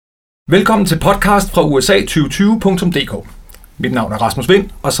Velkommen til podcast fra USA2020.dk. Mit navn er Rasmus Vind,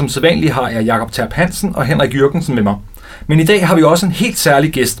 og som sædvanligt har jeg Jakob Terp Hansen og Henrik Jørgensen med mig. Men i dag har vi også en helt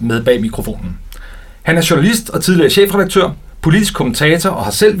særlig gæst med bag mikrofonen. Han er journalist og tidligere chefredaktør, politisk kommentator og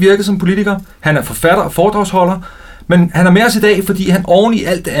har selv virket som politiker. Han er forfatter og foredragsholder, men han er med os i dag, fordi han oven i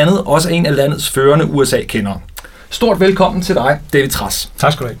alt det andet også er en af landets førende USA-kendere. Stort velkommen til dig, David Trads.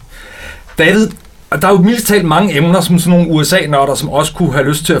 Tak skal du have. David, der er jo mildest talt mange emner, som sådan nogle USA-nørder, som også kunne have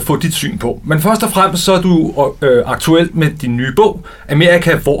lyst til at få dit syn på. Men først og fremmest så er du aktuel med din nye bog,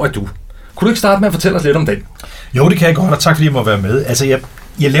 Amerika, hvor er du? Kunne du ikke starte med at fortælle os lidt om den? Jo, det kan jeg godt, og tak fordi jeg må være med. Altså,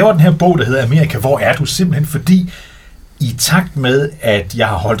 jeg laver den her bog, der hedder Amerika, hvor er du? Simpelthen fordi, i takt med, at jeg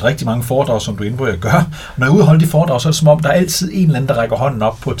har holdt rigtig mange foredrag, som du er inde på, jeg gør, når jeg udholder de foredrag, så er det som om, der er altid en eller anden, der rækker hånden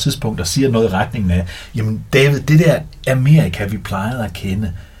op på et tidspunkt og siger noget i retningen af, jamen David, det der Amerika, vi plejede at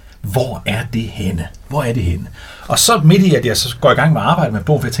kende, hvor er det henne? Hvor er det henne? Og så midt i, at jeg så går i gang med at arbejde med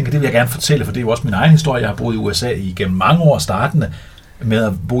bogen, for jeg tænker, det vil jeg gerne fortælle, for det er jo også min egen historie. Jeg har boet i USA igennem mange år, startende med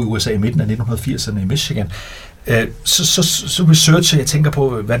at bo i USA i midten af 1980'erne i Michigan. Så researcher jeg tænker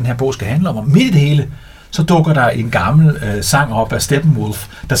på, hvad den her bog skal handle om. Og midt i det hele, så dukker der en gammel sang op af Steppenwolf,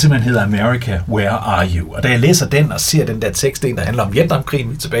 der simpelthen hedder America, Where Are You? Og da jeg læser den og ser den der tekst, der handler om Vietnamkrigen,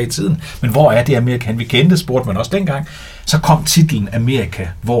 vi er tilbage i tiden, men hvor er det Amerika, vi kendte, spurgte man også dengang, så kom titlen Amerika,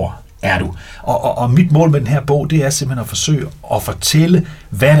 hvor er du? Og mit mål med den her bog, det er simpelthen at forsøge at fortælle,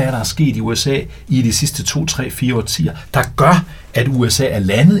 hvad der er sket i USA i de sidste 2, 3, 4 årtier, der gør, at USA er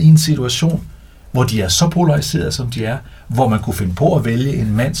landet i en situation, hvor de er så polariseret, som de er, hvor man kunne finde på at vælge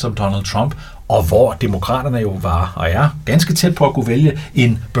en mand som Donald Trump, og hvor demokraterne jo var og er ganske tæt på at kunne vælge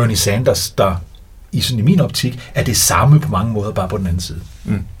en Bernie Sanders, der i min optik er det samme på mange måder, bare på den anden side.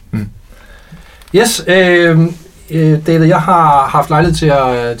 Yes, David, jeg har haft lejlighed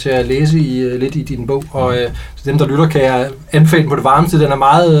til at læse lidt i din bog, og til dem, der lytter, kan jeg anbefale på det varmeste. Den er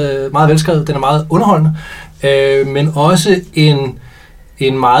meget velskrevet, den er meget underholdende, men også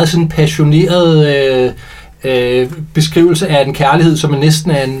en meget sådan passioneret beskrivelse af en kærlighed, som er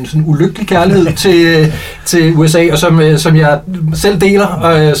næsten er en sådan ulykkelig kærlighed til USA, og som jeg selv deler,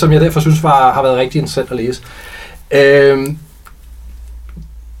 og som jeg derfor synes har været rigtig interessant at læse.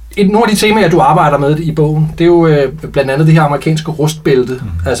 Nogle af de temaer, du arbejder med i bogen, det er jo blandt andet det her amerikanske rustbælte,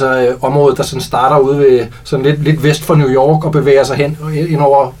 altså området, der sådan starter ude ved sådan lidt vest for New York og bevæger sig hen ind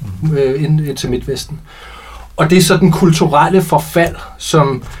over ind til Midtvesten. Og det er så den kulturelle forfald,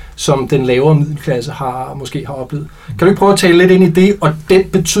 som den lavere middelklasse måske har oplevet. Kan du ikke prøve at tale lidt ind i det, og den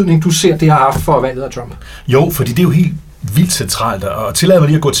betydning, du ser, det har haft for valget af Trump? Jo, fordi det er jo helt vildt centralt, og tillad mig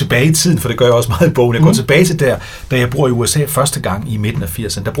lige at gå tilbage i tiden, for det gør jeg også meget i bogen. Jeg går tilbage til da jeg bor i USA første gang i midten af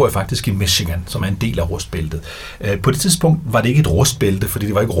 80'erne, der bor jeg faktisk i Michigan, som er en del af rustbæltet. På det tidspunkt var det ikke et rustbælte, fordi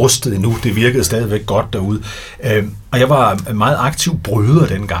det var ikke rustet endnu, det virkede stadigvæk godt derude. Og jeg var en meget aktiv bryder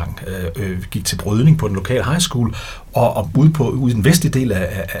dengang, gik til brydning på den lokale high school, og ude i den vestlige del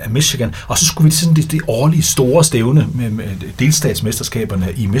af Michigan, og så skulle vi til sådan det årlige store stævne med delstatsmesterskaberne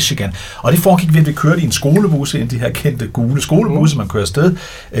i Michigan. Og det foregik ved, at vi kørte i en skolebus, en af de her kendte gule skolebusser, man kører afsted,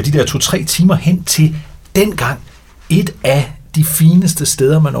 de der 2-3 timer hen til dengang et af de fineste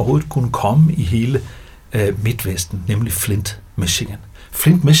steder, man overhovedet kunne komme i hele Midtvesten, nemlig Flint, Michigan.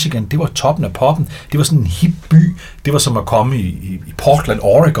 Flint, Michigan, det var toppen af poppen. Det var sådan en hip by. Det var som at komme i Portland,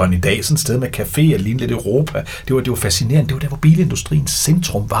 Oregon i dag. Sådan et sted med caféer, lignende lidt Europa. Det var fascinerende. Det var der, hvor bilindustriens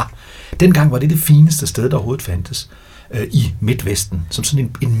centrum var. Dengang var det fineste sted, der overhovedet fandtes i Midtvesten. Som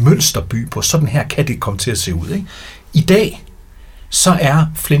sådan en mønsterby på. Sådan her kan det komme til at se ud. Ikke? I dag, så er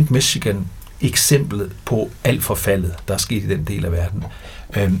Flint, Michigan eksemplet på alt forfaldet, der er sket i den del af verden.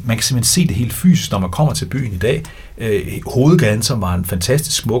 Man kan simpelthen se det helt fysisk, når man kommer til byen i dag. Hovedgaden, som var en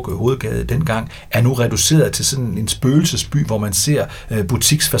fantastisk smuk hovedgade dengang, er nu reduceret til sådan en spøgelsesby, hvor man ser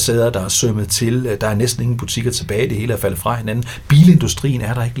butiksfacader, der er sømmet til. Der er næsten ingen butikker tilbage, det hele er faldet fra hinanden. Bilindustrien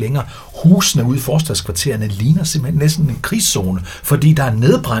er der ikke længere. Husene ude i forstadskvartererne ligner simpelthen næsten en krigszone, fordi der er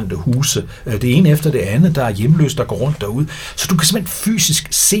nedbrændte huse, det ene efter det andet, der er hjemløse, der går rundt derude. Så du kan simpelthen fysisk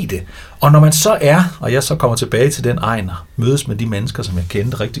se det. Og når man så og jeg så kommer tilbage til den egen, mødes med de mennesker, som jeg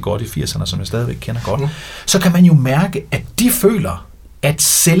kendte rigtig godt i 80'erne, som jeg stadigvæk kender godt, så kan man jo mærke, at de føler, at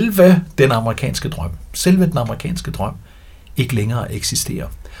selve den amerikanske drøm ikke længere eksisterer.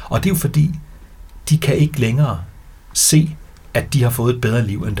 Og det er jo fordi, de kan ikke længere se, at de har fået et bedre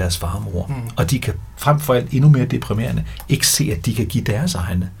liv end deres far og mor. Og de kan frem for alt endnu mere deprimerende ikke se, at de kan give deres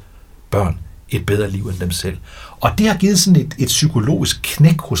egne børn et bedre liv end dem selv. Og det har givet sådan et psykologisk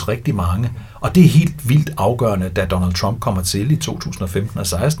knæk hos rigtig mange, og det er helt vildt afgørende, da Donald Trump kommer til i 2015 og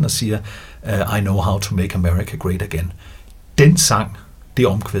 16 og siger, I know how to make America great again. Den sang, det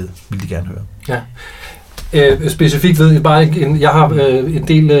omkvæd, vil de gerne høre. Ja. specifikt ved jeg bare, jeg har en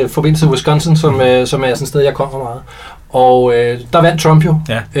del forbindelse til Wisconsin, som er sådan et sted, jeg kommer meget. Og der vandt Trump jo.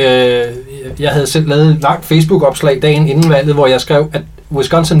 Ja. Jeg havde selv lavet et langt Facebook-opslag dagen inden valget, hvor jeg skrev, at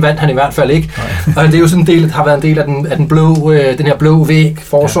Wisconsin vandt han i hvert fald ikke. Og det er jo sådan en del, har været en del af den blå, den her blå væg,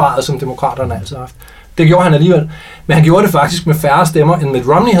 forsvaret, som demokraterne altid har haft. Det gjorde han alligevel. Men han gjorde det faktisk med færre stemmer, end Mitt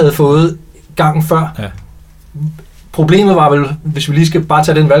Romney havde fået gangen før. Ja. Problemet var vel, hvis vi lige skal bare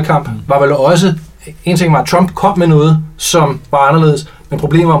tage den valgkamp, var vel også, en ting var, at Trump kom med noget, som var anderledes, men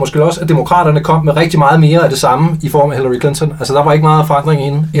problemet var måske også, at demokraterne kom med rigtig meget mere af det samme i form af Hillary Clinton. Altså, der var ikke meget forandring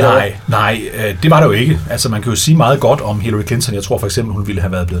inde. Nej, det var der jo ikke. Altså, man kan jo sige meget godt om Hillary Clinton. Jeg tror for eksempel, hun ville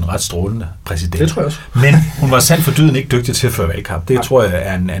have været blevet en ret strålende præsident. Det tror jeg også. Men hun var sandt for dyden ikke dygtig til at føre valgkamp. Det tror jeg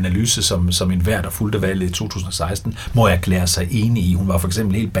er en analyse, som enhver, der fulgte valget i 2016, må erklære sig enig i. Hun var for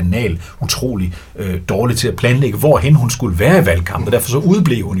eksempel helt banal, utrolig dårlig til at planlægge, hvorhen hun skulle være i valgkamp. Og derfor så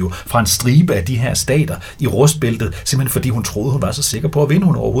udblev hun jo fra en stribe af de her stater i rustbæltet, simpelthen fordi hun troede, hun var så sikker på at vinde,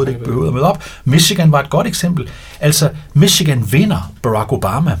 hun overhovedet ikke behøvede at møde op. Michigan var et godt eksempel. Altså, Michigan vinder Barack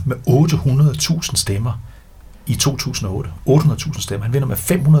Obama med 800.000 stemmer i 2008. 800.000 stemmer. Han vinder med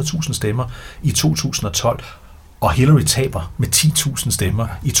 500.000 stemmer i 2012. Og Hillary taber med 10.000 stemmer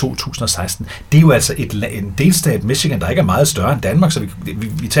i 2016. Det er jo altså en delstat, Michigan, der ikke er meget større end Danmark, så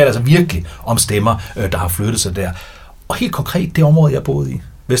vi taler altså virkelig om stemmer, der har flyttet sig der. Og helt konkret, det område, jeg boede i,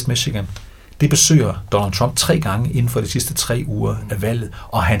 West Michigan, det besøger Donald Trump 3 gange inden for de sidste 3 uger af valget,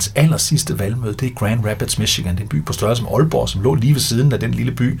 og hans allersidste valgmøde, det er Grand Rapids, Michigan. Det er en by på størrelse som Aalborg, som lå lige ved siden af den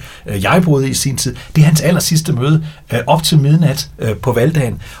lille by, jeg boede i sin tid. Det er hans allersidste møde op til midnat på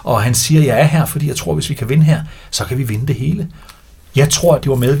valgdagen, og han siger, jeg er her, fordi jeg tror, hvis vi kan vinde her, så kan vi vinde det hele. Jeg tror, det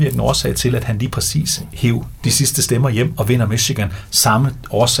var medvirkende årsag til, at han lige præcis hæv de sidste stemmer hjem og vinder Michigan. Samme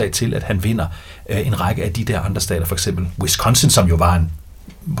årsag til, at han vinder en række af de der andre stater, for eksempel Wisconsin, som jo var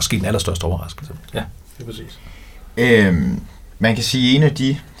måske den allerstørste overraskelse. Ja, det er præcis. Man kan sige, at en af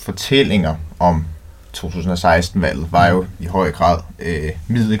de fortællinger om 2016-valget var jo i høj grad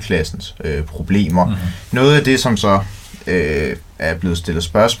middelklassens problemer. Mm-hmm. Noget af det, som så er blevet stillet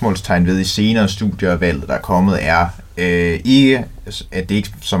spørgsmålstegn ved i senere studier af valget, der er kommet, er ikke, at det ikke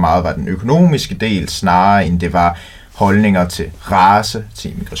så meget var den økonomiske del, snarere end det var holdninger til race,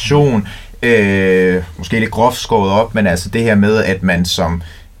 til immigration, måske lidt groft skåret op, men altså det her med, at man som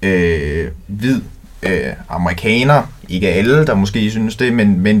hvid amerikaner, ikke alle, der måske synes det,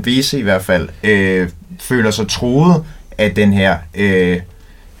 men visse i hvert fald, føler sig truet af den her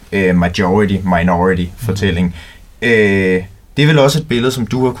majority-minority-fortælling. Det er vel også et billede, som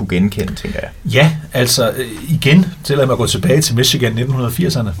du har kunne genkende, tænker jeg. Ja, altså igen, tillad mig at gå tilbage til Michigan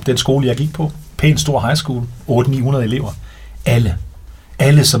 1980'erne, den skole, jeg gik på, pænt stor high school, 800-900 elever.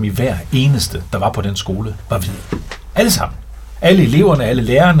 Alle som i hver eneste, der var på den skole, var hvide. Alle sammen. Alle eleverne, alle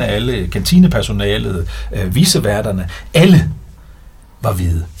lærerne, alle kantinepersonalet, viceværterne, alle var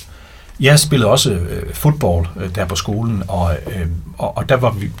hvide. Jeg spillede også fodbold der på skolen, og der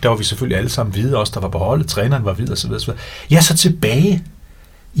var vi selvfølgelig alle sammen hvide, også der var på holdet, træneren var hvid osv. Jeg er så tilbage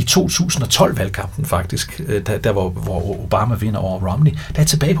i 2012-valgkampen faktisk, der hvor Obama vinder over Romney, der er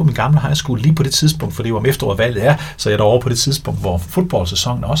tilbage på min gamle high school lige på det tidspunkt, for det var om efteråret valget er, så jeg er derovre på det tidspunkt, hvor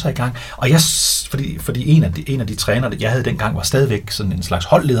fodboldsæsonen også er i gang. Og jeg, fordi en af de trænere, jeg havde dengang, var stadigvæk sådan en slags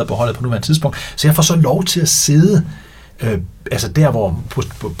holdleder på holdet på nuværende tidspunkt, så jeg får så lov til at sidde altså der, hvor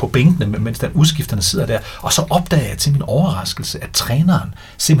på bænkene, mens der udskifterne sidder der, og så opdager jeg til min overraskelse, at træneren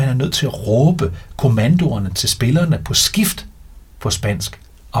simpelthen er nødt til at råbe kommandoerne til spillerne på skift på spansk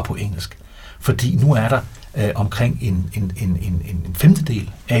og på engelsk. Fordi nu er der omkring en femtedel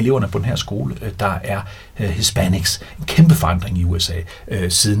af eleverne på den her skole, der er Hispanics. En kæmpe forandring i USA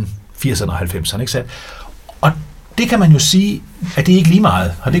siden 80'erne og 90'erne, ikke sandt? Og det kan man jo sige, at det ikke lige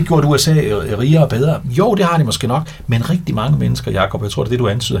meget. Har det gjort USA rigere og bedre? Jo, det har det måske nok, men rigtig mange mennesker, Jacob, jeg tror, det er det, du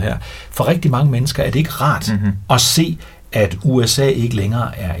antyder her, for rigtig mange mennesker er det ikke rart at se, at USA ikke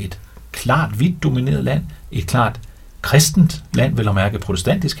længere er et klart hvidt domineret land, et klart kristent land, vel at mærke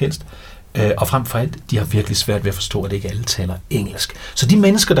protestantisk helst, og frem for alt, de har virkelig svært ved at forstå, at ikke alle taler engelsk. Så de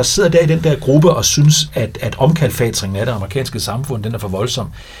mennesker, der sidder der i den der gruppe og synes, at omkalfatringen af det amerikanske samfund, den er for voldsom,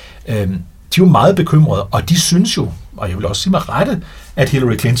 de er jo meget bekymrede, og de synes jo, og jeg vil også sige med rette, at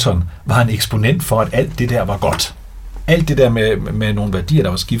Hillary Clinton var en eksponent for, at alt det der var godt. Alt det der med nogle værdier, der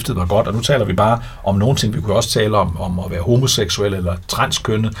var skiftet, var godt, og nu taler vi bare om nogle ting. Vi kunne også tale om at være homoseksuel eller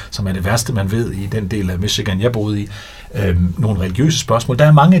transkønnet, som er det værste, man ved i den del af Michigan, jeg boede i. Nogle religiøse spørgsmål. Der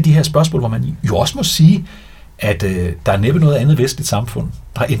er mange af de her spørgsmål, hvor man jo også må sige, at der er næppe noget andet vestligt samfund,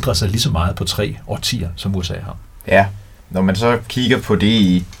 der ændrer sig lige så meget på 3 årtier, som USA har. Ja, når man så kigger på det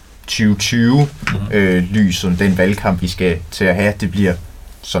i 2020 lyset, den valgkamp, vi skal til at have, det bliver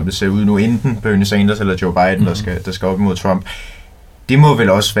som det ser ud nu, enten Bernie Sanders eller Joe Biden, der skal op imod Trump. Det må vel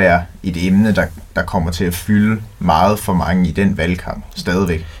også være et emne, der kommer til at fylde meget for mange i den valgkamp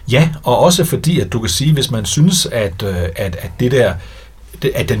stadigvæk. Ja, og også fordi, at du kan sige, hvis man synes, at det der,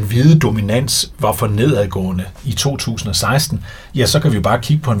 at den hvide dominans var for nedadgående i 2016, ja, så kan vi jo bare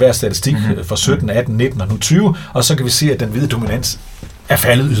kigge på enhver statistik for 17, 18, 19 og nu 20, og så kan vi se, at den hvide dominans er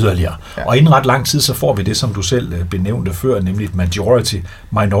faldet yderligere. Ja. Og inden ret lang tid, så får vi det, som du selv benævnte før, nemlig et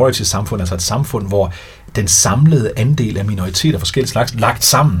minority-samfund, altså et samfund, hvor den samlede andel af minoriteter af forskellige slags lagt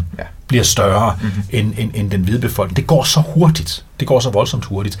sammen bliver større end den hvide befolkning. Det går så hurtigt, det går så voldsomt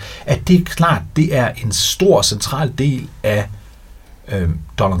hurtigt, at det er klart, det er en stor central del af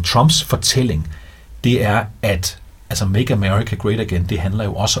Donald Trumps fortælling. Det er, at altså Make America Great Again, det handler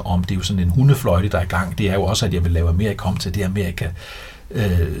jo også om, det er jo sådan en hundefløjte, der er i gang. Det er jo også, at jeg vil lave Amerika om til det Amerika,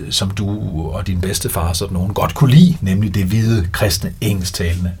 som du og din bedstefar og sådan nogen godt kunne lide, nemlig det hvide, kristne,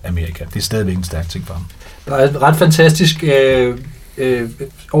 engelsktalende Amerika. Det er stadigvæk en stærk ting for ham. Der er et ret fantastisk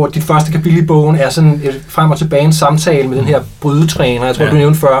over dit første kapitel i bogen er sådan et frem og tilbage en samtale med den her brydetræner, jeg tror du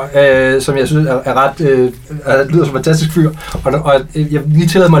nævnte før, som jeg synes er ret lyder som en fantastisk fyr, og jeg lige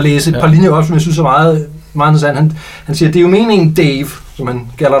tillader mig at læse et par linjer op, som jeg synes er meget interessant. Han siger, det er jo meningen, Dave, som han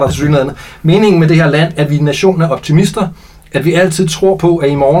kalder dig til synligheden, meningen med det her land, at vi er en nation af optimister, at vi altid tror på, at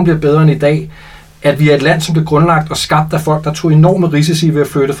i morgen bliver bedre end i dag, at vi er et land, som blev grundlagt og skabt af folk, der tog enorme risici ved at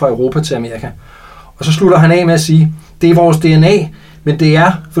flytte fra Europa til Amerika. Og så slutter han af med at sige, det er vores DNA, men det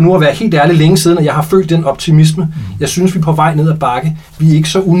er, for nu at være helt ærlig, længe siden, at jeg har følt den optimisme. Jeg synes, vi er på vej ned ad bakke. Vi er ikke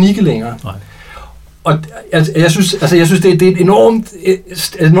så unikke længere. Nej. Og jeg synes, det er et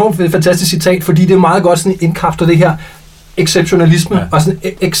enormt fantastisk citat, fordi det er meget godt sådan indkapsler det her exceptionalisme. Ja. Og sådan,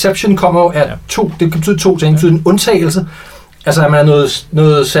 exception kommer jo af det betyder to ting. Det betyder en undtagelse. Altså, at man er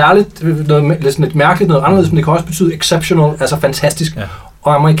noget særligt, noget lidt mærkeligt, noget anderledes, men det kan også betyde exceptional, altså fantastisk. Ja.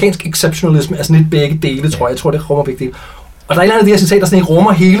 Og amerikansk exceptionalisme er sådan lidt begge dele, tror jeg. Jeg tror, det rummer begge dele. Og der er en af de her citater, der sådan ikke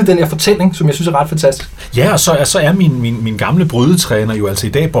rummer hele den her fortælling, som jeg synes er ret fantastisk. Ja, og så er min gamle brydetræner jo altså i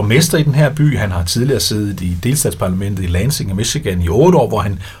dag borgmester i den her by. Han har tidligere siddet i delstatsparlamentet i Lansing i Michigan i 8 år, hvor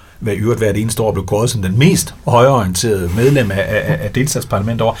han hvert eneste år blev kåret som den mest højreorienterede medlem af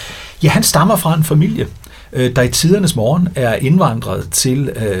delstatsparlamentet over. Ja, han stammer fra en familie, der i tidernes morgen er indvandret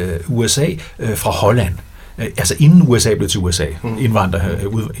til USA fra Holland. Altså inden USA blev til USA,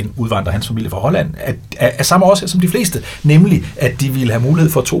 udvandrer hans familie fra Holland, af samme årsag som de fleste, nemlig at de ville have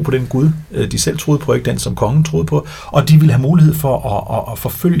mulighed for at tro på den Gud, de selv troede på, ikke den som kongen troede på, og de ville have mulighed for at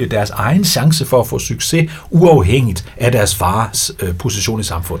forfølge deres egen chance for at få succes, uafhængigt af deres fars position i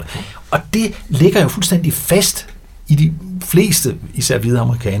samfundet. Og det ligger jo fuldstændig fast i de fleste, især hvide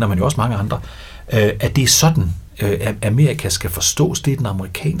amerikanere, men jo også mange andre, at det er sådan, at Amerika skal forstås. Det er den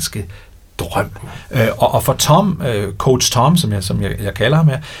amerikanske drøm. Og for Tom, coach Tom, som jeg kalder ham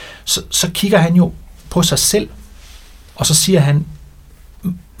her, så kigger han jo på sig selv, og så siger han,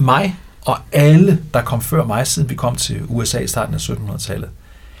 mig og alle, der kom før mig, siden vi kom til USA i starten af 1700-tallet,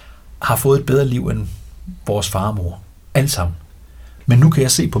 har fået et bedre liv end vores far og mor. Alle sammen. Men nu kan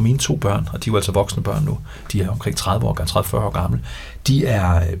jeg se på mine 2 børn, og de er jo altså voksne børn nu, de er omkring 30-40 år gamle, de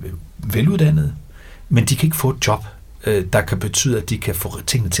er veluddannede, men de kan ikke få et job, der kan betyde, at de kan få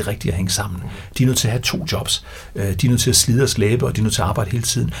tingene til rigtigt at hænge sammen. De er nødt til at have 2 jobs. De er nødt til at slide og slæbe, og de er nødt til at arbejde hele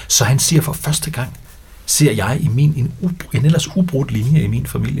tiden. Så han siger, for første gang ser jeg i en ellers ubrudt linje i min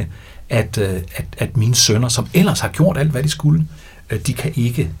familie, at mine sønner, som ellers har gjort alt, hvad de skulle, de kan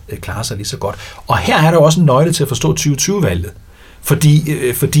ikke klare sig lige så godt. Og her er der også en nøgle til at forstå 2020-valget. Fordi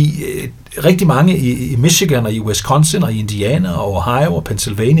rigtig mange i Michigan og i Wisconsin og i Indiana og Ohio og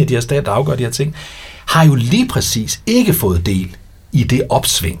Pennsylvania, de her stater, der afgør de her ting, har jo lige præcis ikke fået del i det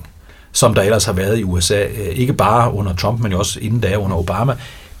opsving, som der ellers har været i USA, ikke bare under Trump, men jo også inden da under Obama.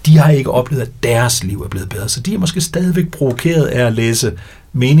 De har ikke oplevet, at deres liv er blevet bedre, så de er måske stadigvæk provokeret af at læse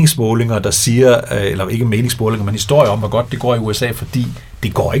meningsmålinger, der siger, eller ikke meningsmålinger, men historier om, hvor godt det går i USA, fordi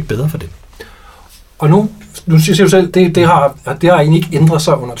det går ikke bedre for dem. Og nu siger du selv, det har egentlig ikke ændret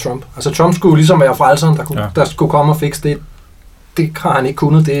sig under Trump. Altså Trump skulle ligesom være frelseren, der skulle komme og fikse det. Det har han ikke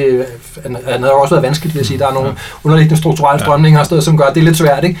kunnet. Han har også været vanskeligt, vil jeg sige. Der er nogle underliggende strukturelle strømninger, som gør, at det er lidt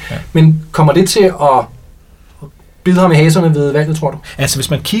svært, ikke? Ja. Men kommer det til at bide ham i haserne ved valget, tror du? Altså, hvis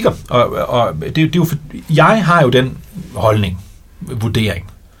man kigger, og det er jo, jeg har jo den holdning, vurdering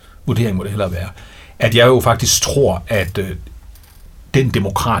må det hellere være, at jeg jo faktisk tror, at den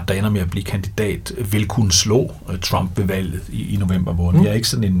demokrat, der ender med at blive kandidat, vil kunne slå Trump ved valget i november måned. Jeg er ikke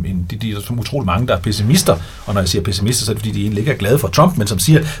sådan de er så utrolig mange, der er pessimister, og når jeg siger pessimister, så er det fordi, de egentlig ikke er glade for Trump, men som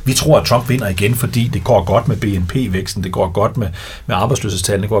siger, vi tror, at Trump vinder igen, fordi det går godt med BNP-væksten, det går godt med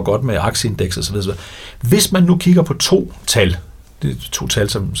arbejdsløshedstallene, det går godt med aktieindeks osv. Hvis man nu kigger på 2 tal, Det er 2 tal,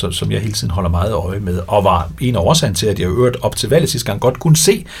 som jeg hele tiden holder meget øje med, og var en af årsagen til, at jeg øvrigt op til valget sidste gang godt kunne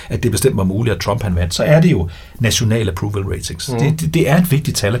se, at det bestemt var muligt, at Trump han vandt. Så er det jo national approval ratings. Det er et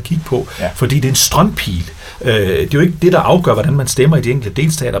vigtigt tal at kigge på, fordi det er en strømpil. Det er jo ikke det, der afgør, hvordan man stemmer i de enkelte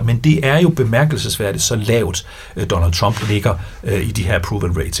delstater, men det er jo bemærkelsesværdigt så lavt, Donald Trump ligger i de her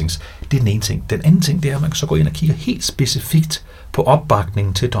approval ratings. Det er den ene ting. Den anden ting, det er, at man så går ind og kigger helt specifikt på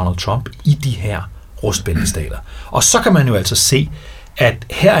opbakningen til Donald Trump i de her rustbæltestater. Og så kan man jo altså se, at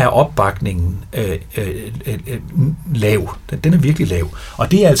her er opbakningen lav. Den er virkelig lav.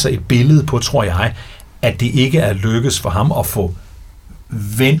 Og det er altså et billede på, tror jeg, at det ikke er lykkes for ham at få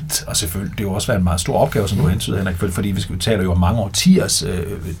vendt, og selvfølgelig, det er jo også været en meget stor opgave, som du hentyder, Henrik, fordi vi taler jo om mange årtiers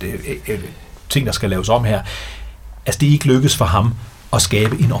ting, der skal laves om her. Altså, det er ikke lykkes for ham at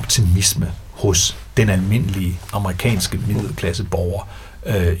skabe en optimisme hos den almindelige amerikanske middelklasse borger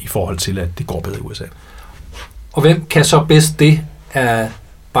i forhold til, at det går bedre i USA. Og hvem kan så bedst det af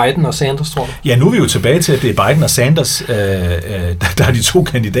Biden og Sanders, tror du? Ja, nu er vi jo tilbage til, at det er Biden og Sanders, der er de 2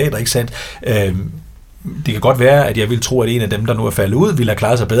 kandidater, ikke sandt? Det kan godt være, at jeg vil tro, at en af dem, der nu er faldet ud, ville have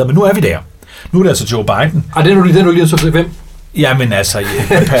klaret sig bedre, men nu er vi der. Nu er det altså Joe Biden. Og det er nu lige så hvem? Jamen altså,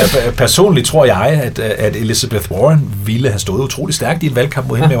 personligt tror jeg, at Elizabeth Warren ville have stået utrolig stærkt i en valgkamp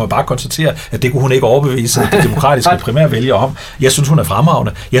mod hende, men jeg må bare konstatere, at det kunne hun ikke overbevise de demokratiske primærvælgere om. Jeg synes, hun er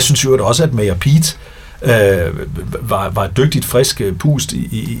fremragende. Jeg synes jo også, at Mayor Pete var et dygtigt, frisk pust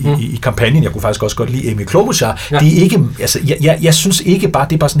i kampagnen. Jeg kunne faktisk også godt lide Amy Klobuchar. Ja. Det er ikke, altså, jeg synes ikke bare,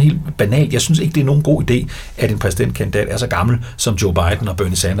 det er bare sådan helt banalt. Jeg synes ikke, det er nogen god idé, at en præsidentkandidat er så gammel, som Joe Biden og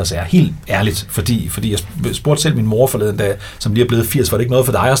Bernie Sanders er. Helt ærligt, fordi jeg spurgte selv min mor forleden dag, som lige er blevet 80, var det ikke noget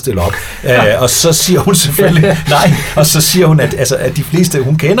for dig at stille op? Og så siger hun selvfølgelig nej, og så siger hun, at de fleste,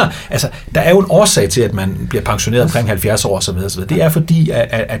 hun kender, altså, der er jo en årsag til, at man bliver pensioneret omkring 70 år, så videre. Det er fordi,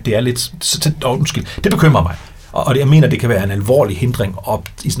 at det er lidt... Det bekymrer mig. Og jeg mener, det kan være en alvorlig hindring op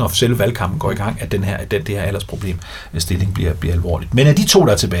i sådan en officielle valgkamp går i gang, at det her aldersproblem stilling bliver alvorligt. Men af de 2,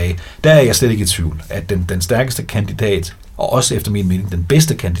 der er tilbage, der er jeg slet ikke i tvivl, at den stærkeste kandidat, og også efter min mening den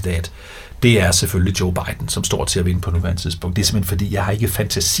bedste kandidat, det er selvfølgelig Joe Biden, som står til at vinde på nuværende tidspunkt. Det er simpelthen fordi, jeg har ikke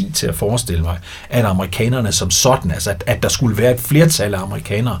fantasi til at forestille mig, at amerikanerne som sådan, altså at der skulle være et flertal af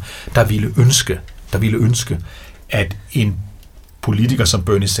amerikanere, der ville ønske, at en politiker som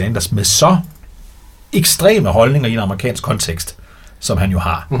Bernie Sanders med så ekstreme holdninger i en amerikansk kontekst, som han jo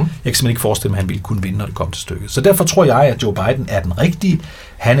har. Jeg kan simpelthen ikke forestille mig, at han ville kunne vinde, når det kommer til stykket. Så derfor tror jeg, at Joe Biden er den rigtige.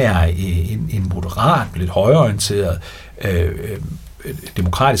 Han er en moderat, lidt højreorienteret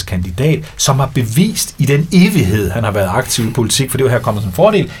demokratisk kandidat, som har bevist i den evighed, han har været aktiv i politik, for det er jo her kommet som en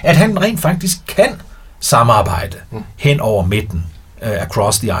fordel, at han rent faktisk kan samarbejde hen over midten,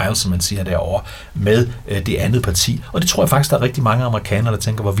 across the aisle, som man siger derovre, med det andet parti. Og det tror jeg faktisk, der er rigtig mange amerikanere, der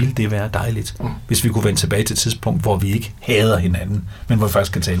tænker, hvor ville det være dejligt, hvis vi kunne vende tilbage til et tidspunkt, hvor vi ikke hader hinanden, men hvor vi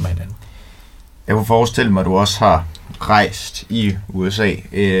faktisk kan tale med hinanden. Jeg kunne forestille mig, at du også har rejst i USA,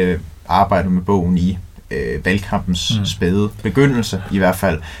 arbejdet med bogen i valgkampens spæde begyndelse i hvert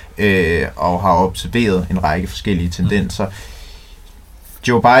fald, og har observeret en række forskellige tendenser.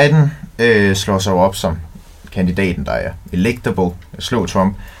 Joe Biden slår sig op som kandidaten, der er electable, slå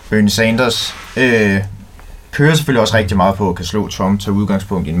Trump. Bernie Sanders kører selvfølgelig også rigtig meget på at kan slå Trump, tage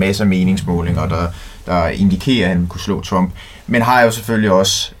udgangspunkt i en masse meningsmålinger, der indikerer, at han kunne slå Trump, men har jo selvfølgelig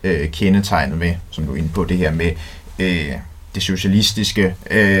også kendetegnet med, som du er inde på, det her med det socialistiske,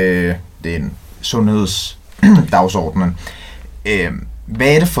 den sundhedsdagsordenen. Hvad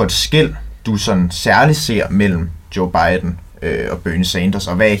er det for et skel, du sådan særligt ser mellem Joe Biden og Bernie Sanders,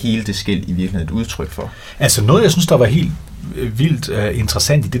 og hvad er hele det skel i virkeligheden et udtryk for? Altså noget, jeg synes, der var helt vildt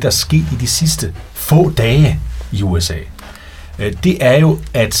interessant i det, der skete i de sidste få dage i USA, det er jo,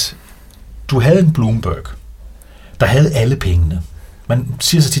 at du havde en Bloomberg, der havde alle pengene. Man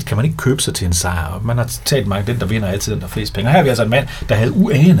siger så tit, kan man ikke købe sig til en sejr, og man har talt mange, den der vinder altid, den der flest penge. Og her har vi altså en mand, der havde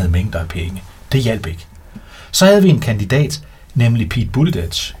uanede mængder af penge. Det hjalp ikke. Så havde vi en kandidat, nemlig Pete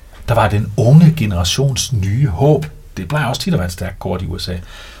Buttigieg, der var den unge generations nye håb. Det plejer også tit at være et stærkt kort i USA.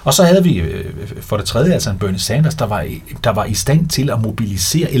 Og så havde vi for det tredje altså en Bernie Sanders, der var i stand til at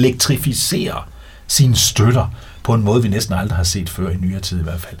mobilisere, elektrificere sine støtter på en måde, vi næsten aldrig har set før i nyere tid i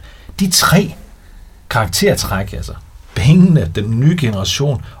hvert fald. De 3 karaktertræk, altså pengene, den nye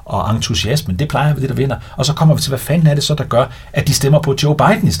generation og entusiasmen, det plejer det, der vinder. Og så kommer vi til, hvad fanden er det så, der gør, at de stemmer på Joe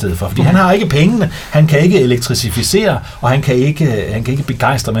Biden i stedet for? Fordi han har ikke pengene, han kan ikke elektrificere, og han kan ikke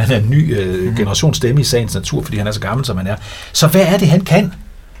begejstre med, at han er en ny generationsstemme i sagens natur, fordi han er så gammel, som han er. Så hvad er det, han kan?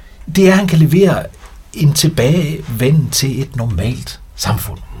 Det er, at han kan levere en tilbagevenden til et normalt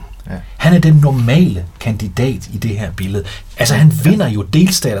samfund. Ja. Han er den normale kandidat i det her billede. Altså, han vinder jo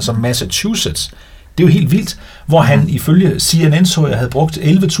delstater som Massachusetts. Det er jo helt vildt, hvor han ifølge CNN så jeg havde brugt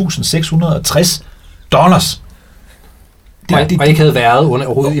 $11,660. Og ikke havde været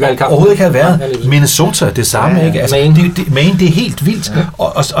overhovedet i valgkampen. Overhovedet ikke havde været. Minnesota, det samme, ikke? Altså, Maine, det er helt vildt. Ja.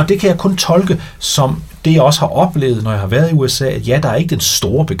 Og det kan jeg kun tolke som det, jeg også har oplevet, når jeg har været i USA, at ja, der er ikke den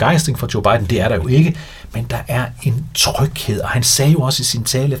store begejstring for Joe Biden, det er der jo ikke, men der er en tryghed, og han sagde jo også i sin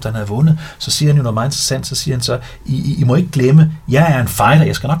tale, efter han havde vundet, så siger han jo noget meget interessant, så siger han så, I må ikke glemme, jeg er en fighter,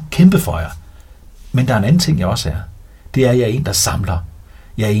 jeg skal nok kæmpe for jer. Men der er en anden ting, jeg også er. Det er, at jeg er en, der samler.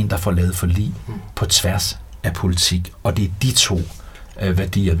 Jeg er en, der får lavet forlig på tværs af politik, og det er de to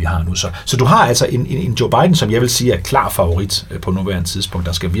værdier, vi har nu. Så du har altså en Joe Biden, som jeg vil sige er klar favorit på nuværende tidspunkt.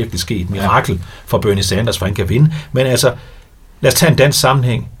 Der skal virkelig ske et mirakel for Bernie Sanders, for han kan vinde. Men altså, lad os tage en dansk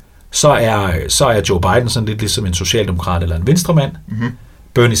sammenhæng. Så er Joe Biden sådan lidt ligesom en socialdemokrat eller en venstremand. Mm-hmm.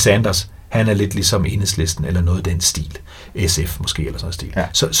 Bernie Sanders, han er lidt ligesom Enhedslisten eller noget af den stil. SF måske, eller sådan en stil. Ja.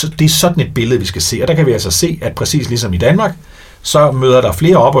 Så det er sådan et billede, vi skal se. Og der kan vi altså se, at præcis ligesom i Danmark, så møder der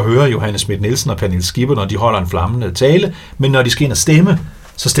flere op og hører Johannes Schmidt-Nielsen og Pernille Skipper, når de holder en flammende tale, men når de skal ind og stemme,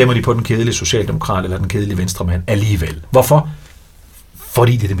 så stemmer de på den kedelige socialdemokrat eller den kedelige venstremand alligevel. Hvorfor?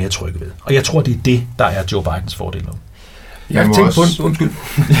 Fordi det er det mere trygge ved. Og jeg tror, det er det, der er Joe Bidens fordel nu. Jeg tænkte på undskyld.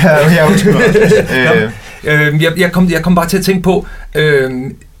 Jeg kom bare til at tænke på,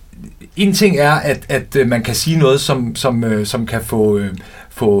 en ting er, at man kan sige noget, som kan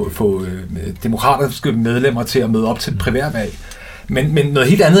få demokratiske medlemmer til at møde op til et primærvalg. Men noget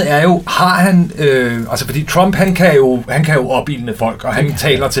helt andet er jo, har han, altså fordi Trump, han kan jo opildne folk, og han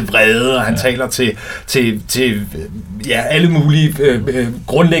taler til vrede, og han taler til alle mulige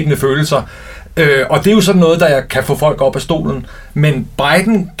grundlæggende følelser. Og det er jo sådan noget, der kan få folk op af stolen. Men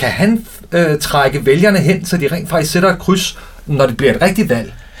Biden, kan han trække vælgerne hen, så de rent faktisk sætter et kryds, når det bliver et rigtigt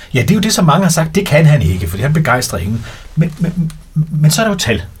valg? Ja, det er jo det, som mange har sagt, det kan han ikke, fordi han begejstrer ingen. Men så er der jo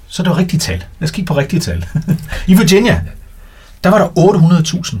tal. Så er der jo rigtige tal. Lad os kigge på rigtige tal. I Virginia, der var der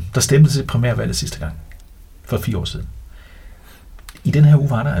 800.000, der stemte til primærvalget sidste gang, for 4 år siden. I den her uge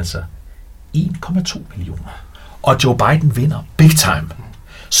var der altså 1,2 millioner. Og Joe Biden vinder big time.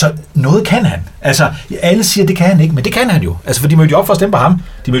 Så noget kan han. Altså, alle siger, det kan han ikke, men det kan han jo. Altså, for de mødte op for at stemme på ham.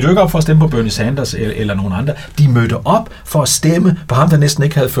 De mødte jo ikke op for at stemme på Bernie Sanders eller nogen andre. De mødte op for at stemme på ham, der næsten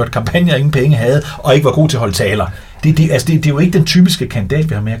ikke havde ført kampagner, ingen penge havde, og ikke var god til at holde taler. Det er jo ikke den typiske kandidat,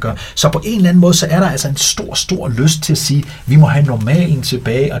 vi har med at gøre. Så på en eller anden måde, så er der altså en stor lyst til at sige, vi må have normalen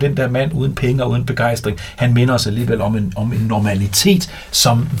tilbage, og den der mand uden penge og uden begejstring, han minder os alligevel om en normalitet,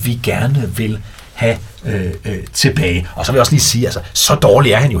 som vi gerne vil have tilbage. Og så vil jeg også lige sige, altså, så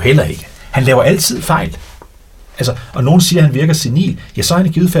dårlig er han jo heller ikke. Han laver altid fejl. Altså, og nogen siger, at han virker senil. Ja, så har han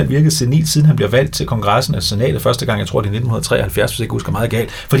i givet fald virket senil, siden han bliver valgt til kongressen af senatet første gang, jeg tror det er 1973, hvis jeg ikke husker meget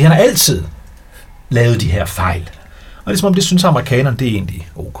galt. Fordi han har altid lavet de her fejl. Og det er som om, det synes amerikanerne, det er egentlig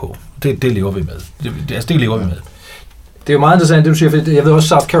ok. Det lever vi med. Det lever vi med. Det er jo meget interessant, det du siger, for jeg ved også,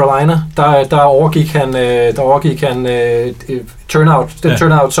 South Carolina, der overgik han turnout. Den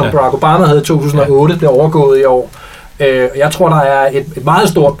turnout, som Barack Obama havde i 2008, blev overgået i år. Jeg tror, der er et meget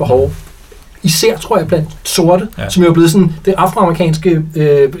stort behov, især tror jeg blandt sorte, som er jo blevet sådan, det afroamerikanske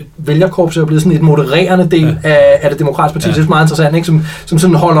vælgerkorps er jo blevet sådan et modererende del af det demokratiske parti. Det er meget interessant, ikke? Som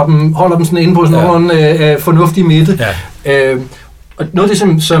sådan holder dem sådan inde på sådan en fornuftig midte. Og noget af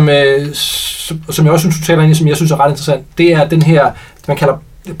det, som jeg også synes, du taler ind i, som jeg synes er ret interessant, det er den her, man kalder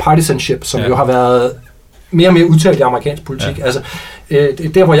partisanship, som jo har været mere og mere udtalt i amerikansk politik. Ja. Altså,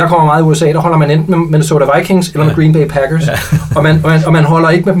 der hvor jeg kommer meget i USA, der holder man enten med Minnesota Vikings eller med Green Bay Packers, og man holder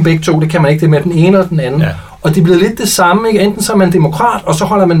ikke med dem begge to, det kan man ikke, det er med den ene eller den anden. Ja. Og det er blevet lidt det samme, ikke? Enten så er man demokrat, og så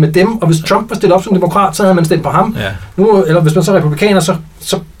holder man med dem, og hvis Trump var stillet op som demokrat, så havde man stemt på ham. Ja. Nu, eller hvis man så er republikaner,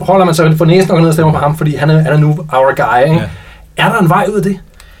 så holder man sig for næsen og går ned og stemmer på ham, fordi han er nu our guy. Ikke? Ja. Er der en vej ud af det?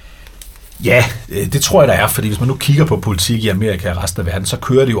 Ja, det tror jeg, der er, fordi hvis man nu kigger på politik i Amerika og resten af verden, så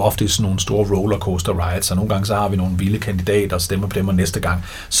kører det jo ofte i sådan nogle store rollercoaster rides, og nogle gange så har vi nogle vilde kandidater og stemmer på dem, og næste gang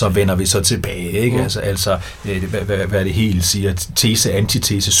så vender vi så tilbage, ikke? Altså hvad det hele siger, tese,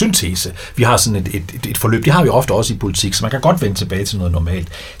 antitese, syntese. Vi har sådan et forløb, det har vi ofte også i politik, så man kan godt vende tilbage til noget normalt,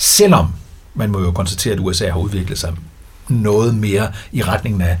 selvom man må jo konstatere, at USA har udviklet sig noget mere i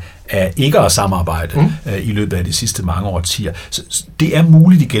retningen af ikke at samarbejde i løbet af de sidste mange årtier. Så det er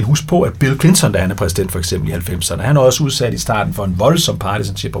muligt igen. Husk på, at Bill Clinton, da han er præsident for eksempel i 90'erne, han er også udsat i starten for en voldsom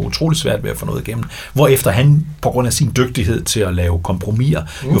partisanship og utrolig svært ved at få noget igennem, hvorefter han på grund af sin dygtighed til at lave kompromiser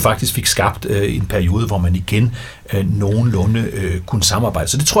jo faktisk fik skabt en periode, hvor man igen nogenlunde kunne samarbejde.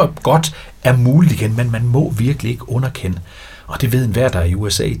 Så det tror jeg godt er muligt igen, men man må virkelig ikke underkende. Og det ved enhver, der er i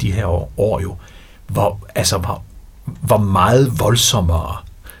USA i de her år jo, hvor meget voldsommere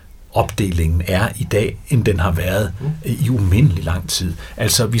opdelingen er i dag, end den har været i umindelig lang tid.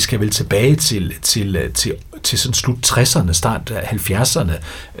 Altså, vi skal vel tilbage til sådan slut 60'erne, start 70'erne,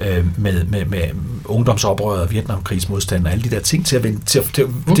 med ungdomsoprøret, Vietnamkrigsmodstand og alle de der ting, til at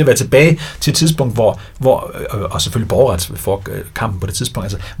være tilbage til et tidspunkt, hvor og selvfølgelig borgerrets for kampen på det tidspunkt,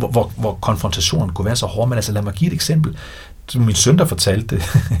 altså, hvor konfrontationen kunne være så hård. Men altså, lad mig give et eksempel. Min søn, der fortalte det,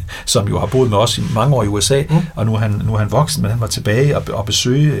 som jo har boet med os i mange år i USA, og nu er han voksen, men han var tilbage og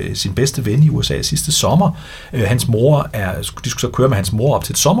besøge sin bedste ven i USA sidste sommer. Hans mor de skulle så køre med hans mor op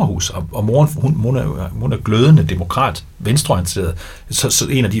til et sommerhus, og moren, hun er glødende demokrat, venstreorienteret. Så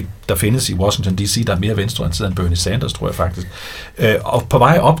en af de, der findes i Washington D.C., der er mere venstreorienteret end Bernie Sanders, tror jeg faktisk. Og på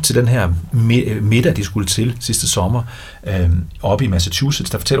vej op til den her middag, de skulle til sidste sommer, oppe i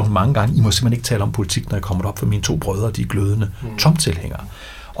Massachusetts, der fortæller hun mange gange, I må simpelthen ikke tale om politik, når jeg kommer op, for mine 2 brødre, de er glødende Trump-tilhængere.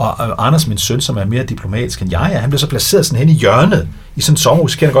 Og Anders, min søn, som er mere diplomatisk end jeg er, han bliver så placeret sådan hen i hjørnet, i sådan et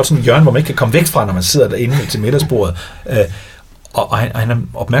sommerhus, kender godt sådan et hjørne, hvor man ikke kan komme væk fra, når man sidder derinde til middagsbordet. Og han er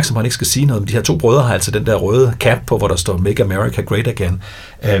opmærksom på, at han ikke skal sige noget, men de her 2 brødre har altså den der røde cap på, hvor der står Make America Great Again.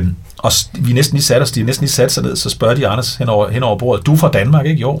 Og vi næsten lige satte os, de næsten lige satte sig ned, så spørger de Anders hen over bordet, du er fra Danmark,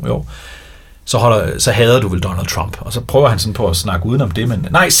 ikke? Jo. Så hader du vel Donald Trump. Og så prøver han sådan på at snakke udenom det, men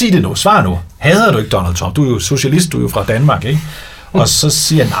nej, sig det nu, svar nu. Hader du ikke Donald Trump? Du er jo socialist, du er jo fra Danmark, ikke? Og så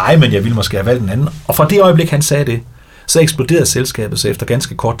siger han, nej, men jeg ville måske have valgt en anden. Og fra det øjeblik, han sagde det, så eksploderede selskabet, så efter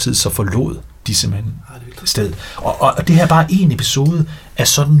ganske kort tid, så forlod de simpelthen stedet. Og det her er bare en episode af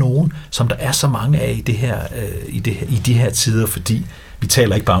sådan nogen, som der er så mange af i de her tider, fordi vi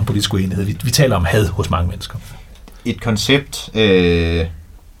taler ikke bare om politisk uenighed, vi taler om had hos mange mennesker. Et koncept,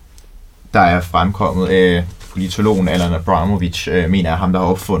 der er fremkommet, politologen Alan Abramovich, mener jeg ham, der har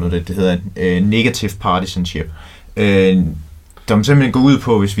opfundet det hedder negative partisanship. De simpelthen går ud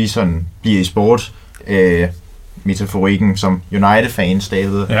på, hvis vi sådan bliver i sport, metaforikken som United-fans,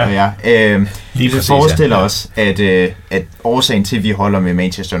 David og jeg, vi forestiller os, at årsagen til, at vi holder med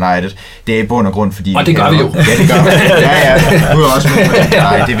Manchester United, det er i bund og grund, fordi... Og det gør vi jo. Ja, det gør vi. Ja. Nu er også med på det.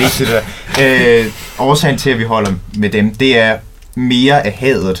 Nej, det er vigtigt. Årsagen til, at vi holder med dem, det er mere af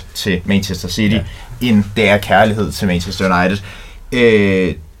hadet til Manchester City, end det er kærlighed til Manchester United.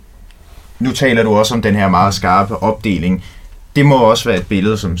 Nu taler du også om den her meget skarpe opdeling. Det må også være et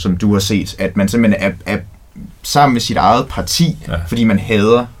billede, som du har set, at man simpelthen er sammen med sit eget parti, fordi man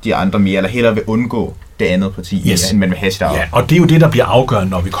hader de andre mere, eller hellere vil undgå det andet parti, end man vil have sit eget. Ja, og det er jo det, der bliver afgørende,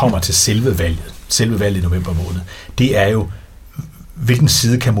 når vi kommer til selve valget i november måned. Det er jo, hvilken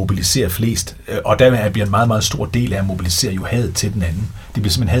side kan mobilisere flest, og der bliver en meget, meget stor del af at mobilisere jo had til den anden. Det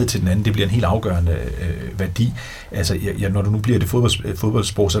bliver simpelthen had til den anden, det bliver en helt afgørende værdi. Altså, når du nu bliver det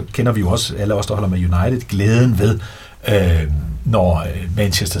fodboldsprog, så kender vi jo også, alle os, der holder med United, glæden ved, når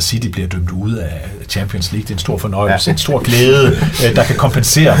Manchester City bliver dømt ude af Champions League. Det er en stor fornøjelse, en stor glæde, der kan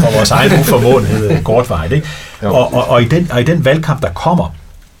kompensere for vores egen uformåenhed kortvarigt, ikke? Og i den valgkamp, der kommer,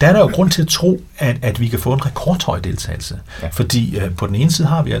 der er der jo grund til at tro, at vi kan få en rekordhøj deltagelse. Ja. Fordi på den ene side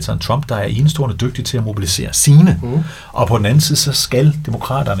har vi altså en Trump, der er enestående dygtig til at mobilisere sine, og på den anden side, så skal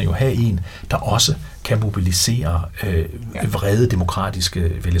demokraterne jo have en, der også kan mobilisere vrede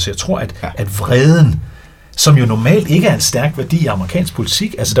demokratiske vælgere. Så jeg tror, at vreden, som jo normalt ikke er en stærk værdi i amerikansk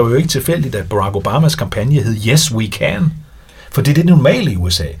politik, altså der var jo ikke tilfældigt, at Barack Obamas kampagne hed Yes, We Can, for det er det normale i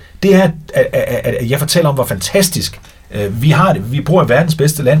USA. Det er, at jeg fortæller om, hvor fantastisk vi har det. Vi bor i verdens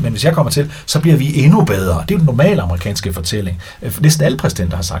bedste land, men hvis jeg kommer til, så bliver vi endnu bedre. Det er jo den normale amerikanske fortælling. Næsten alle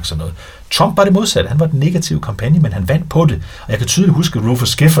præsidenter har sagt sådan noget. Trump var det modsatte. Han var den negative kampagne, men han vandt på det. Og jeg kan tydeligt huske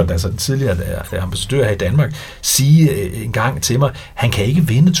Rufus Gifford, altså den tidligere ambassadør her i Danmark, sige en gang til mig, han kan ikke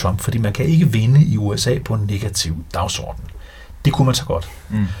vinde Trump, fordi man kan ikke vinde i USA på en negativ dagsorden. Det kunne man så godt.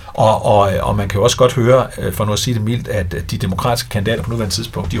 Og man kan jo også godt høre, for nu at sige det mildt, at de demokratiske kandidater på nuværende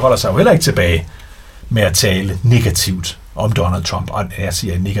tidspunkt, de holder sig jo heller ikke tilbage med at tale negativt om Donald Trump. Og jeg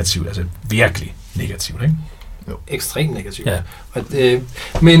siger negativt, altså virkelig negativt, ikke? Jo. Ekstremt negativt. Ja.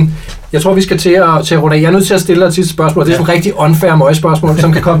 Men jeg tror, vi skal til at runde af. Jeg er nødt til at stille dig et sidste spørgsmål. Det er sådan et rigtig unfair møgspørgsmål,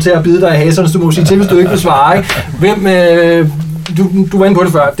 som kan komme til at bide dig i haserne, så du må sige til, hvis du ikke vil svare. Ikke? Hvem, du var inde på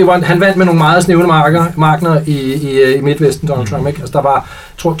det før. Han vandt med nogle meget snævne markeder i Midtvesten, Donald Trump. Ikke? Altså, der var,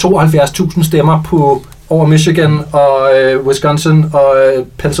 tror 72.000 stemmer på over Michigan og Wisconsin og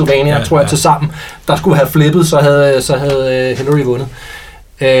Pennsylvania, tror jeg, til sammen, der skulle have flippet, så havde Hillary vundet.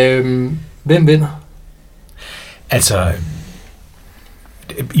 Hvem vinder? Altså,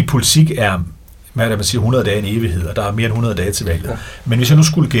 i politik er, hvad man siger, 100 dage en evighed, og der er mere end 100 dage til valget. Ja. Men hvis jeg nu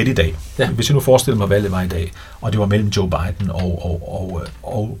skulle gætte i dag, hvis jeg nu forestiller mig, at valget var i dag, og det var mellem Joe Biden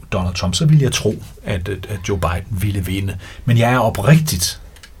og Donald Trump, så ville jeg tro, at Joe Biden ville vinde. Men jeg er oprigtigt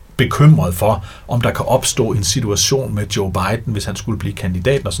bekymret for, om der kan opstå en situation med Joe Biden, hvis han skulle blive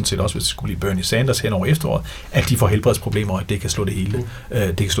kandidat, og sådan set også, hvis det skulle blive Bernie Sanders hen over efteråret, at de får helbredsproblemer, og det kan slå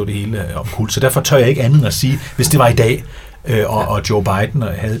det hele omkuld. Så derfor tør jeg ikke andet end at sige, hvis det var i dag, og Joe Biden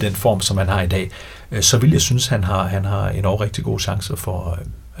havde den form, som han har i dag, så vil jeg synes, han har en rigtig god chance for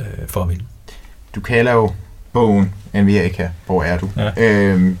at vinde. Du kalder jo bogen Amerika, hvor er du?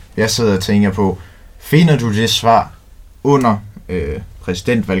 Ja. Jeg sidder og tænker på, finder du det svar under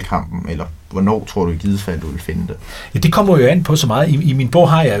præsidentvalgkampen, eller hvornår tror du i givet fald, du vil finde det? Ja, det kommer jo an på så meget. I min bog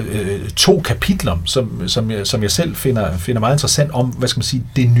har jeg 2 kapitler, som jeg selv finder meget interessant om, hvad skal man sige,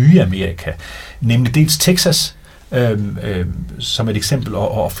 det nye Amerika. Nemlig dels Texas, som et eksempel,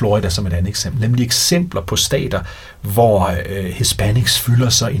 og Florida som et andet eksempel. Nemlig eksempler på stater, hvor Hispanics fylder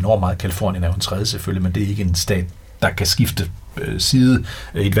så enormt meget. Kalifornien er jo en tredje selvfølgelig, men det er ikke en stat, der kan skifte side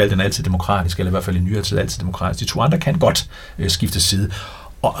i et valg, den er altid demokratisk, eller i hvert fald i nyere tid altid demokratisk. De 2 andre kan godt skifte side.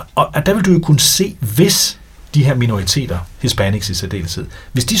 Og der vil du jo kunne se, hvis de her minoriteter, Hispanics i særdeleshed,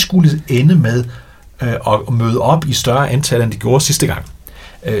 hvis de skulle ende med at møde op i større antal, end de gjorde sidste gang,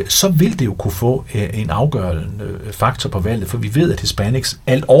 så vil det jo kunne få en afgørende faktor på valget, for vi ved, at Hispanics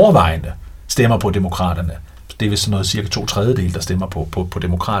alt overvejende stemmer på demokraterne. Det er vist sådan noget cirka 2/3, der stemmer på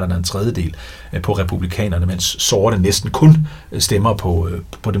demokraterne, 1/3 på republikanerne, mens sorte næsten kun stemmer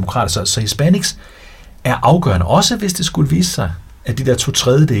på demokrater. Så Hispanics er afgørende, også hvis det skulle vise sig, at de der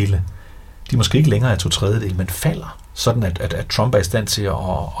 2/3, de måske ikke længere er 2/3, men falder, sådan at Trump er i stand til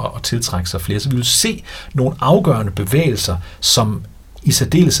at tiltrække sig flere. Så vi vil se nogle afgørende bevægelser, som i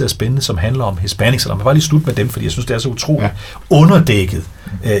særdeleshed er spændende, som handler om Hispanics. Lad mig bare lige slutte med dem, fordi jeg synes, det er så utroligt underdækket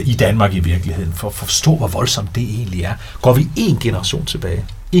i Danmark i virkeligheden, for at forstå, hvor voldsomt det egentlig er. Går vi en generation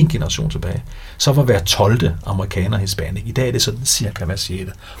tilbage, så var hver 12. amerikaner hispanic. I dag er det sådan cirka hver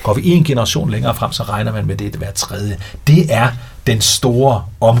 6. Går vi en generation længere frem, så regner man med det hver 3. Det er den store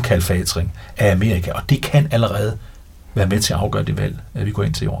omkalfatring af Amerika, og det kan allerede være med til at afgøre det valg, vi går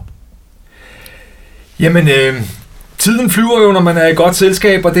ind til i år. Jamen, tiden flyver jo, når man er i godt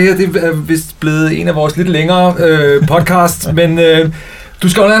selskab, og det her det er vist blevet en af vores lidt længere podcast, men du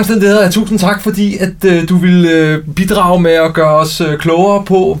skal jo nærmest det hedder. Tusind tak, fordi at du vil bidrage med at gøre os klogere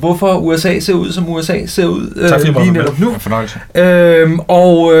på, hvorfor USA ser ud, som USA ser ud lige netop nu.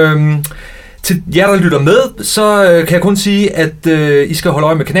 Til jer, der lytter med, så kan jeg kun sige, at I skal holde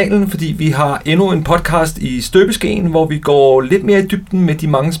øje med kanalen, fordi vi har endnu en podcast i støbeskeen, hvor vi går lidt mere i dybden med de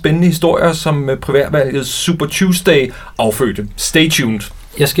mange spændende historier, som primærvalget Super Tuesday affødte. Stay tuned.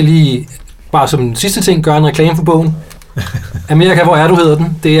 Jeg skal lige, bare som den sidste ting, gøre en reklame for bogen. Amerika, hvor er du, hedder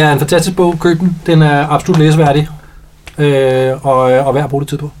den. Det er en fantastisk bog. Køb den. Den er absolut læseværdig. Og værd at bruge lidt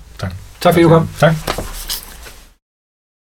tid på. Tak. Tak fordi du kom. Tak.